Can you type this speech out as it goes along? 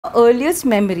Earliest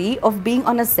memory of being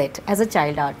on a set as a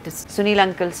child artist? Sunil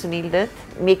uncle Sunil Dutt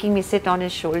making me sit on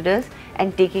his shoulders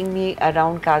and taking me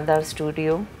around Kardar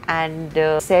studio, and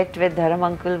set where Dharam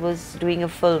uncle was doing a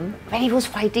film when he was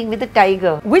fighting with a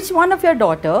tiger. Which one of your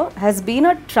daughter has been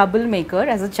a troublemaker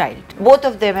as a child? Both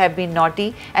of them have been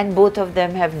naughty and both of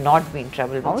them have not been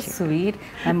troublemaker. How sweet.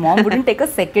 My mom wouldn't take a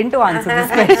second to answer this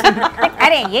question.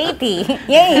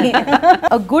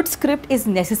 A good script is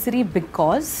necessary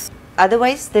because?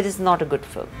 Otherwise, there is not a good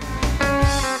film.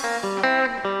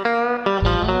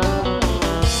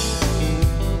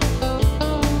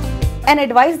 An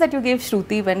advice that you gave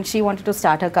Shruti when she wanted to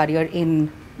start her career in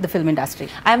the film industry?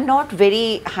 I am not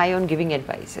very high on giving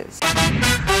advices.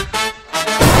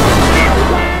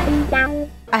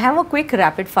 I have a quick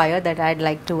rapid fire that I'd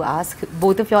like to ask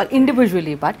both of you all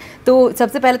individually. But तो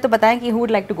सबसे पहले तो बताएं कि who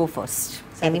would like to go first?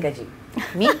 Sarika ji.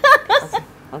 Me?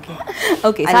 Okay.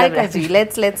 Okay, Sarika ji,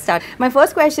 let's start. My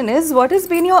first question is, what has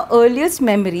been your earliest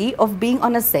memory of being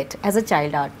on a set as a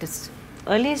child artist?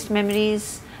 Earliest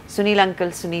memories, Sunil uncle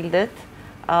Sunil Dutt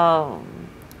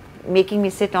making me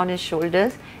sit on his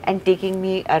shoulders and taking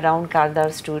me around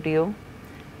Kardar studio,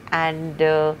 and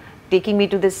taking me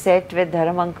to the set where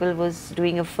Dharam uncle was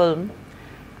doing a film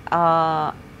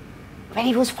when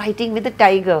he was fighting with a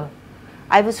tiger.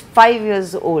 I was 5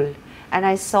 years old and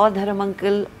I saw Dharam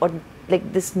uncle, or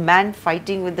like this man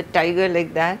fighting with the tiger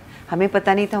like that. हमें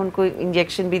पता नहीं था उनको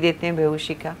injection भी देते हैं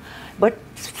बेहोशी का. But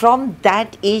from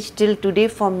that age till today,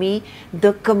 for me,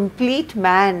 the complete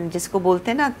man जिसको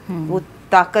बोलते हैं ना वो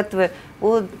ताकतवर,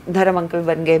 वो धर्म अंकल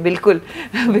बन गए बिल्कुल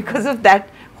because of that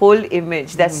whole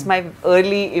image. That's my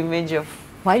early image of.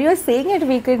 While you are saying it,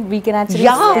 we can actually.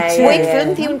 वो एक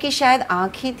फिल्म थी उनकी, शायद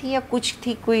आँखें थी या कुछ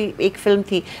थी, कोई एक फिल्म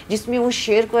थी जिसमें वो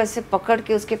शेर को ऐसे पकड़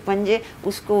के उसके पंजे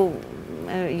उसको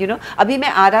अभी मैं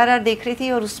RRR देख रही थी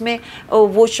और उसमें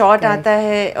वो शॉट आता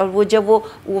है और वो जब वो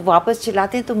वापस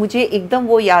चिल्लाते हैं तो मुझे एकदम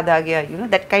वो याद आ गया.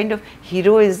 That kind of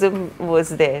heroism was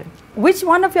there. Which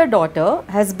one of your daughter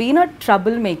has been a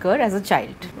troublemaker as a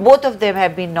child? Both of them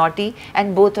have been naughty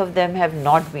and both of them have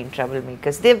not been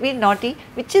troublemakers. They've been naughty,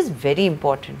 which is very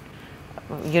important,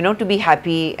 to be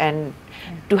happy and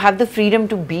to have the freedom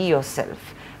to be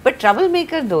yourself. But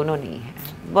troublemaker दोनों नहीं है.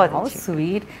 How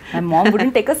sweet. My mom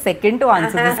wouldn't take a second to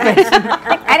answer this question.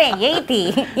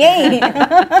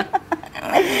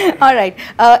 All right.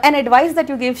 An advice that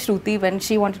you gave Shruti when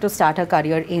she wanted to start her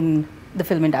career in the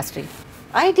film industry?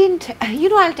 I didn't,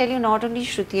 I'll tell you, not only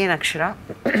Shruti and Akshara,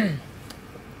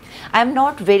 I'm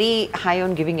not very high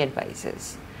on giving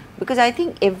advices because I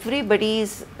think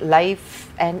everybody's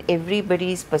life and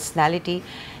everybody's personality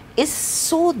is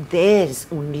so theirs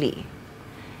only.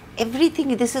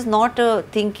 Everything, this is not a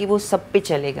thing कि वो सब पे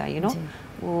चलेगा,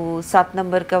 वो 7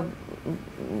 number का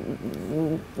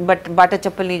बाटा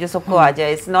चप्पल नहीं जो सबको आ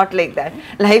जाए. It's not like that.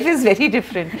 Life is very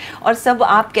different. और सब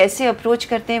आप कैसे अप्रोच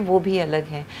करते हैं वो भी अलग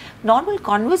है. नॉर्मल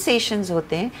कॉन्वर्सेशंस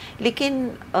होते हैं लेकिन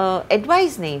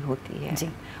एडवाइस नहीं होती है.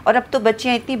 और अब तो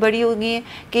बच्चियाँ इतनी बड़ी हो गई हैं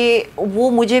कि वो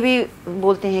मुझे भी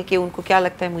बोलते हैं कि उनको क्या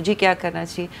लगता है, मुझे क्या करना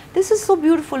चाहिए. This is so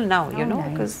beautiful now,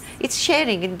 because it's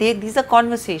sharing and these are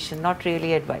conversation, not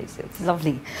really advices.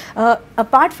 Lovely.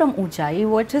 Apart from Ujai,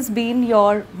 what has been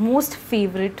your most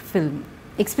favorite film,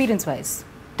 experience-wise?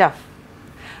 Tough.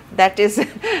 That is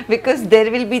because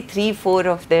there will be 3-4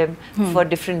 of them for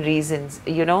different reasons.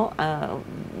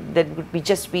 That would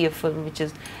just be a film which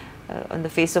is on the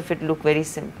face of it look very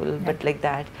simple, but like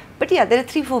that. But yeah, there are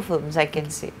 3-4 films I can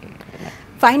say.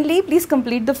 Finally, please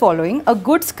complete the following. A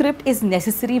good script is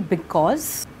necessary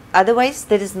because? Otherwise,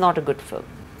 there is not a good film.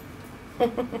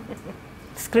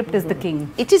 Script is the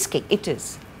king. It is king, it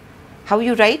is. How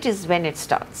you write is when it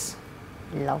starts.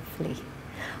 Lovely.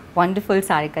 Wonderful,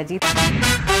 Sarika ji.